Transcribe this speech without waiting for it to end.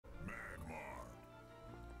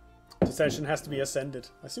session has to be ascended.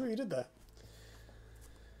 I see what you did there.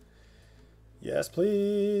 Yes,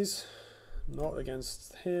 please. Not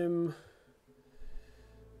against him.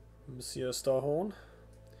 Monsieur Starhorn.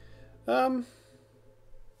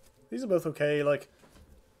 These are both okay, like...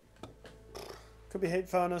 Could be Hate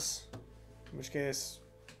Furnace. In which case,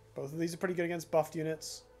 both of these are pretty good against buffed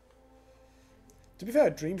units. To be fair,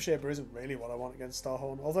 Dream Shaper isn't really what I want against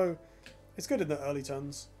Starhorn. Although, it's good in the early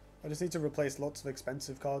turns. I just need to replace lots of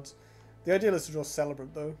expensive cards. The ideal is to draw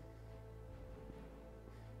Celebrant, though.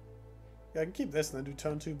 Yeah, I can keep this and then do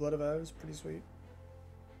turn 2 Blood of Arrows. Pretty sweet.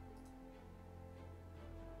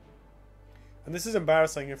 And this is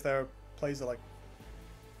embarrassing if their plays are like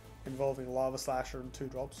involving Lava Slasher and 2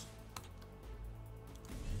 drops.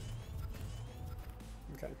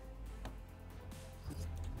 Okay.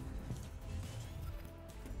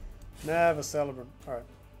 Never Celebrant. Alright.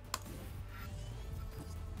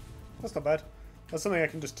 That's not bad. That's something I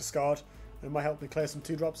can just discard. It might help me clear some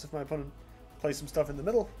 2 drops if my opponent plays some stuff in the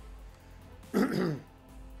middle. That's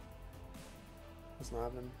not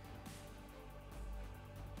happening.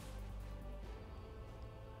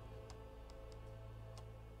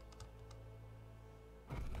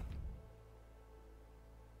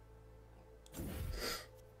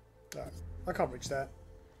 No, I can't reach that.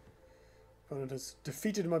 Opponent has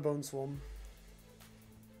defeated my Bone Swarm.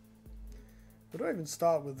 Where do I even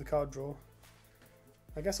start with the card draw?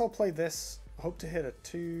 I guess I'll play this. I hope to hit a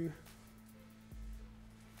 2.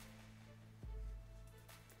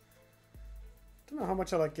 I don't know how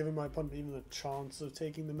much I like giving my opponent even a chance of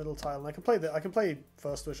taking the middle tile. And I can play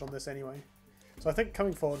First Wish on this anyway. So I think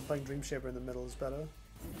coming forward and playing Dream Shaper in the middle is better.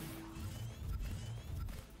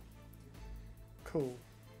 Cool.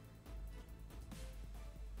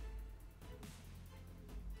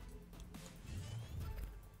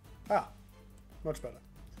 Ah, much better.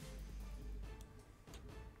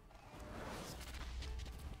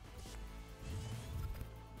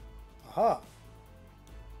 Aha.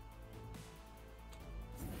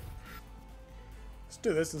 Let's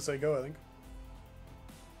do this and say go, I think.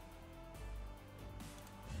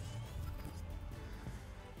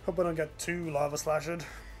 Hope I don't get too Lava Slashed.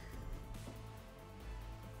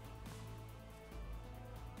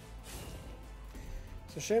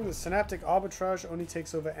 It's a shame that Synaptic Arbitrage only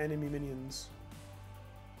takes over enemy minions.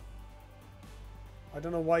 I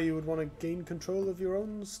don't know why you would want to gain control of your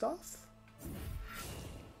own stuff.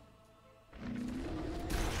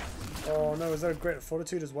 Oh no, is there a Great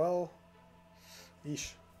Fortitude as well?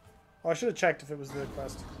 Yeesh. Oh, I should have checked if it was the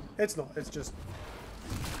quest. It's not, it's just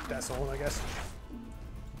Desolate, I guess.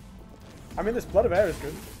 I mean, this Blood of Air is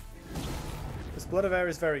good. This Blood of Air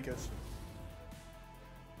is very good.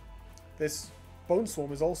 This Bone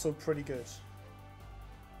Swarm is also pretty good.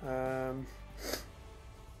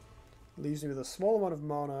 Leaves me with a small amount of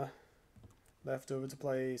mana left over to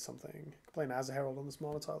play something. Play an Azure Herald on this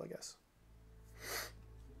mana tile, I guess.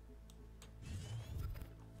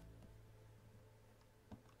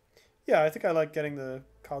 Yeah, I think I like getting the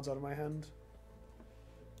cards out of my hand.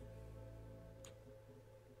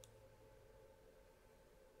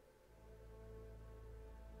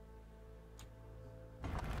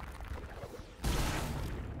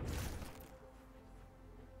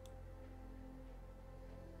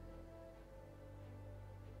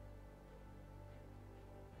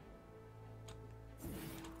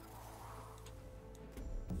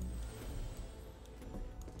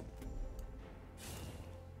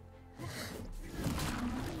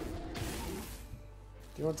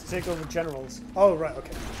 You want to take over generals? Oh, right,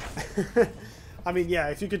 okay. I mean, yeah,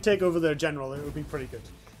 if you could take over their general, it would be pretty good.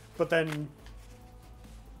 But then,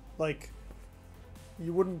 like,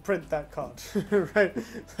 you wouldn't print that card, right?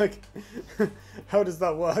 Like, how does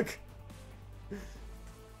that work?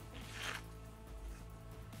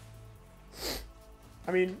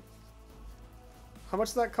 I mean, how much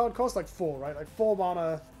does that card cost? Like 4, right? Like 4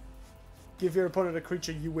 mana, give your opponent a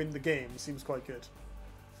creature, you win the game. Seems quite good.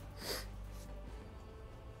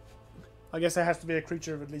 I guess it has to be a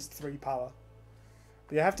creature of at least 3 power.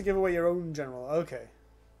 But you have to give away your own general. Okay.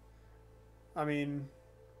 I mean,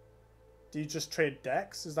 do you just trade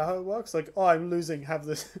decks? Is that how it works? Like, oh, I'm losing, have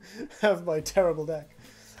this, have my terrible deck.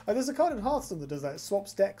 There's a card in Hearthstone that does that. It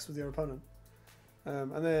swaps decks with your opponent.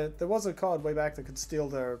 And there was a card way back that could steal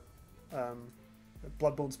their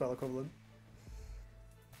Bloodborne spell equivalent.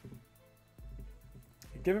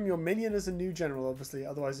 You give him your minion as a new general, obviously,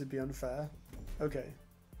 otherwise it'd be unfair. Okay,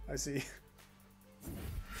 I see.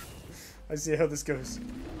 I see how this goes.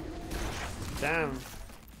 Damn.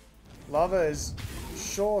 Lava is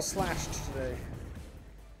sure slashed today.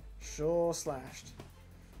 Sure slashed.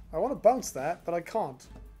 I want to bounce that, but I can't.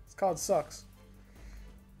 This card sucks.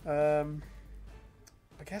 I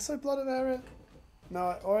guess I Blood of Air it.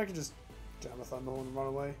 No, or I could just jam a Thunderhorn and run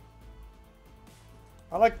away.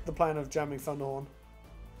 I like the plan of jamming Thunderhorn.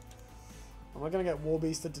 Am I going to get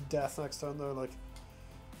Warbeasted to death next turn though? Like,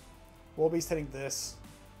 Warbeast hitting this.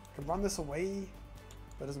 I can run this away,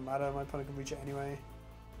 but it doesn't matter. My opponent can reach it anyway.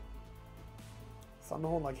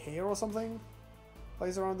 Thunderhorn like here or something?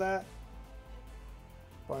 Plays around that.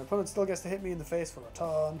 But my opponent still gets to hit me in the face for a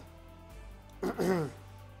turn.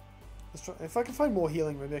 Let's try, if I can find more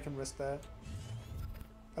healing, maybe I can risk that.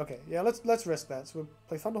 Okay, yeah, let's risk that. So we'll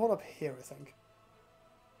play Thunderhorn up here, I think.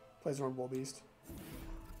 Plays around Warbeast.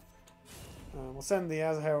 We'll send the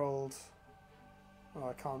Azure Herald. Oh,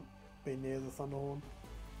 I can't be near the Thunderhorn.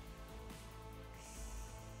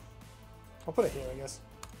 I'll put it here, I guess.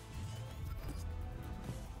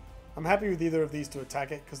 I'm happy with either of these to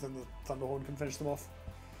attack it, because then the Thunderhorn can finish them off.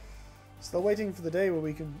 Still waiting for the day where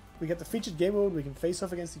we get the featured game mode, we can face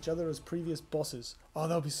off against each other as previous bosses. Oh,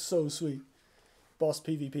 that would be so sweet. Boss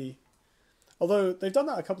PvP. Although, they've done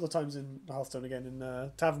that a couple of times in Hearthstone again,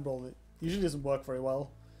 in Tavern Brawl. It usually doesn't work very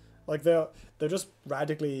well. Like, they're just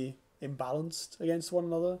radically imbalanced against one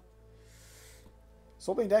another.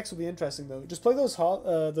 Swapping decks will be interesting, though. Just play those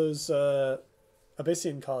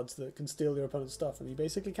Abyssian cards that can steal your opponent's stuff, and you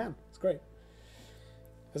basically can. It's great.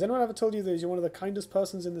 Has anyone ever told you that you're one of the kindest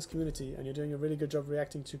persons in this community, and you're doing a really good job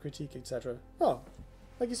reacting to critique, etc.? Oh,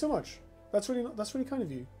 thank you so much. That's really kind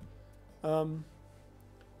of you. I'm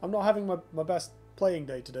not having my best playing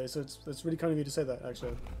day today, so it's really kind of you to say that,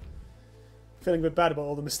 actually. I'm feeling a bit bad about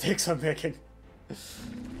all the mistakes I'm making.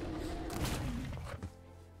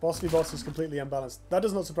 Boss v boss is completely unbalanced. That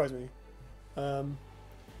does not surprise me. I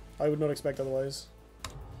would not expect otherwise.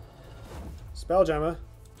 Spelljammer.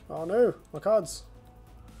 Oh no, my cards.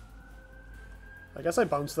 I guess I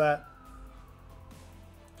bounce that.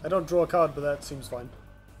 I don't draw a card, but that seems fine.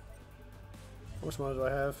 How much mana do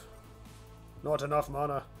I have? Not enough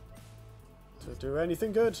mana to do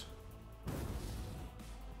anything good.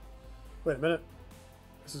 Wait a minute.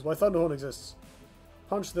 This is why Thunderhorn exists.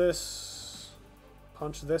 Punch this.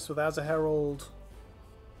 Punch this with Azure Herald.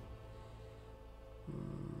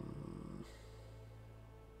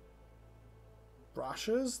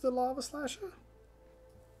 Brushes the Lava Slasher?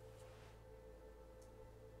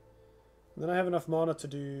 And then I have enough mana to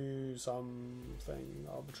do something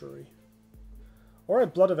arbitrary. Or I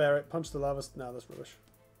Blood of Air it, punch the lava. No, that's rubbish.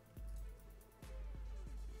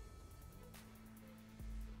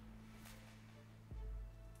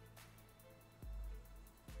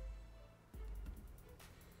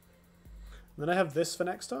 And then I have this for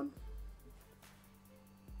next turn.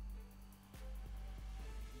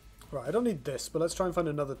 Right, I don't need this, but let's try and find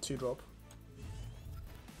another 2-drop.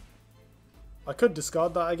 I could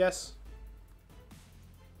discard that, I guess.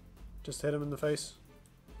 Just hit him in the face.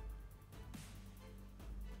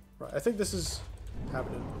 Right, I think this is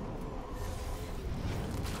happening.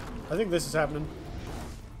 I think this is happening.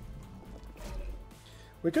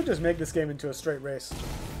 We could just make this game into a straight race.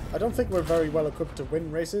 I don't think we're very well equipped to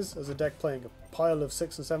win races as a deck playing a pile of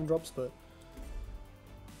 6 and 7 drops, but...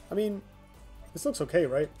 I mean, this looks okay,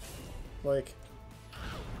 right? Like...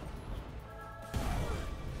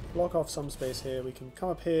 block off some space here. We can come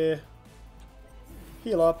up here,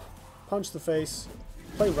 heal up, punch the face,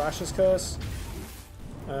 play Rash's Curse,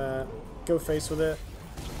 go face with it.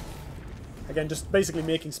 Again, just basically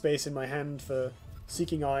making space in my hand for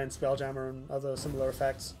Seeking Eye and Spelljammer and other similar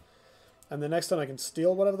effects. And the next turn I can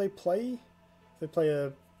steal whatever they play. If they play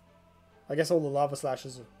a... I guess all the Lava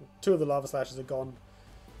Slashes, 2 of the Lava Slashes are gone.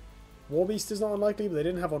 Warbeast is not unlikely, but they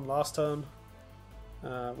didn't have one last turn.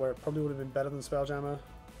 Where it probably would have been better than Spelljammer.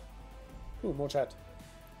 Ooh, more chat.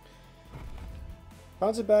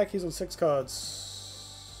 Bounce it back, he's on 6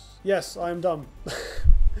 cards. Yes, I am dumb.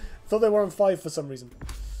 Thought they were on 5 for some reason.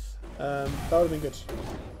 That would have been good.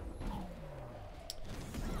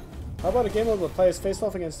 How about a game mode where players face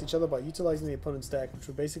off against each other by utilizing the opponent's deck, which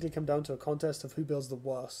would basically come down to a contest of who builds the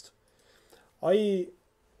worst?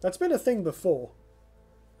 That's been a thing before.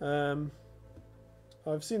 I've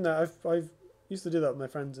seen that. I've used to do that with my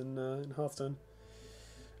friends in Hearthstone.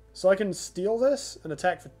 So I can steal this and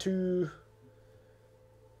attack for 2.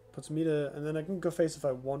 Puts me to... and then I can go face if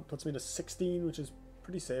I want. Puts me to 16, which is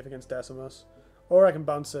pretty safe against Decimus. Or I can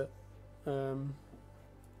bounce it.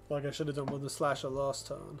 Like I should have done with the Slasher last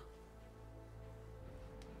turn.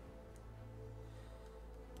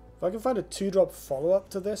 If I can find a 2-drop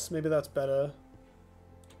follow-up to this, maybe that's better.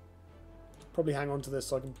 Probably hang on to this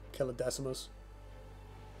so I can kill a Decimus.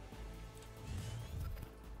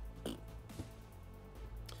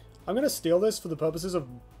 I'm going to steal this for the purposes of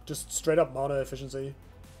just straight up mana efficiency.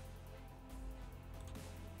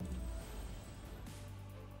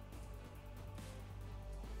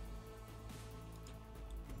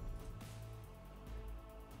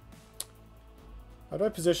 How do I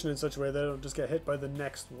position in such a way that I don't just get hit by the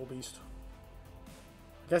next War Beast?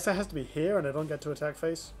 I guess that has to be here and I don't get to attack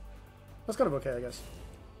face. That's kind of okay, I guess.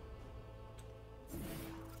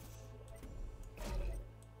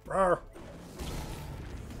 Rawr.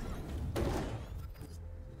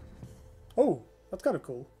 Oh, that's kind of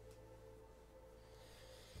cool.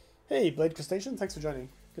 Hey, Blade Crustacean, thanks for joining.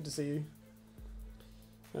 Good to see you.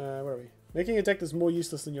 Where are we? Making a deck that's more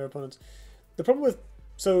useless than your opponent's. The problem with...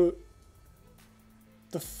 So,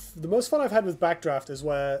 the most fun I've had with Backdraft is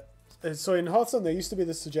where... So in Hearthstone there used to be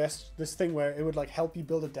this thing where it would like help you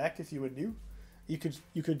build a deck if you were new. You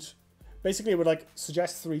could... Basically it would like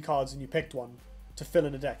suggest 3 cards and you picked one to fill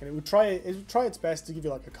in a deck. And it would try its best to give you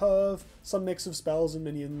like a curve, some mix of spells and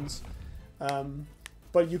minions.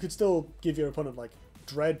 But you could still give your opponent like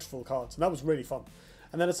dreadful cards. And that was really fun.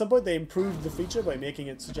 And then at some point they improved the feature by making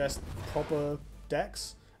it suggest proper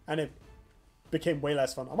decks, and it became way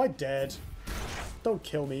less fun. Am I dead? Don't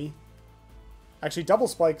kill me. Actually, double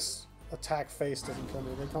spikes attack face doesn't kill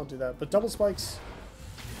me. They can't do that. But double spikes,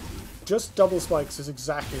 just double spikes is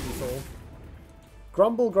exactly lethal.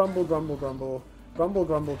 Grumble, grumble, grumble, grumble. Grumble,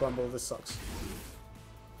 grumble, grumble. This sucks.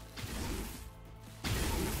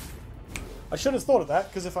 I should have thought of that,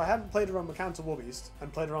 because if I hadn't played around Mechanical War Beast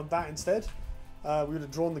and played around that instead, we would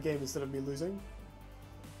have drawn the game instead of me losing.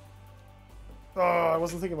 Oh, I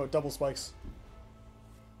wasn't thinking about double spikes.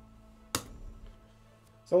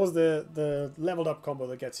 So what was the leveled up combo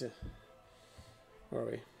that gets you? Where are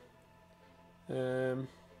we?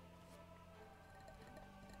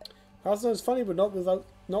 Hearthstone is funny, but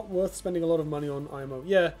not worth spending a lot of money on IMO.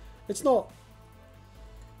 Yeah, it's not.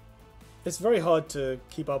 It's very hard to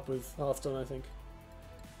keep up with Hearthstone, I think.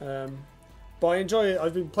 But I enjoy it.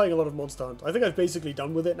 I've been playing a lot of Monster Hunt. I think I've basically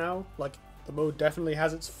done with it now. Like, the mode definitely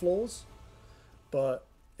has its flaws, but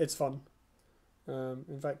it's fun.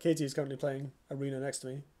 In fact, Katie is currently playing Arena next to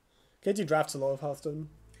me. Katie drafts a lot of Hearththone.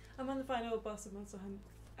 I'm on the final boss of Monster Hunt.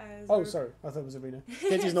 Oh, sorry. I thought it was Arena.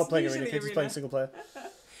 Katie's not playing Arena. Katie's playing single player.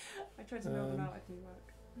 I tried to build them out. It didn't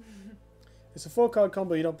work. It's a 4-card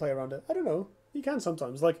combo. You don't play around it. I don't know. You can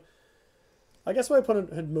sometimes. Like, I guess my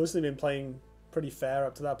opponent had mostly been playing pretty fair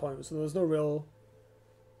up to that point, so there was no real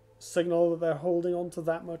signal that they're holding on to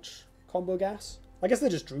that much combo gas. I guess they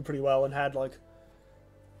just drew pretty well and had like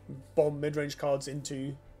bomb mid-range cards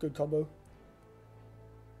into good combo.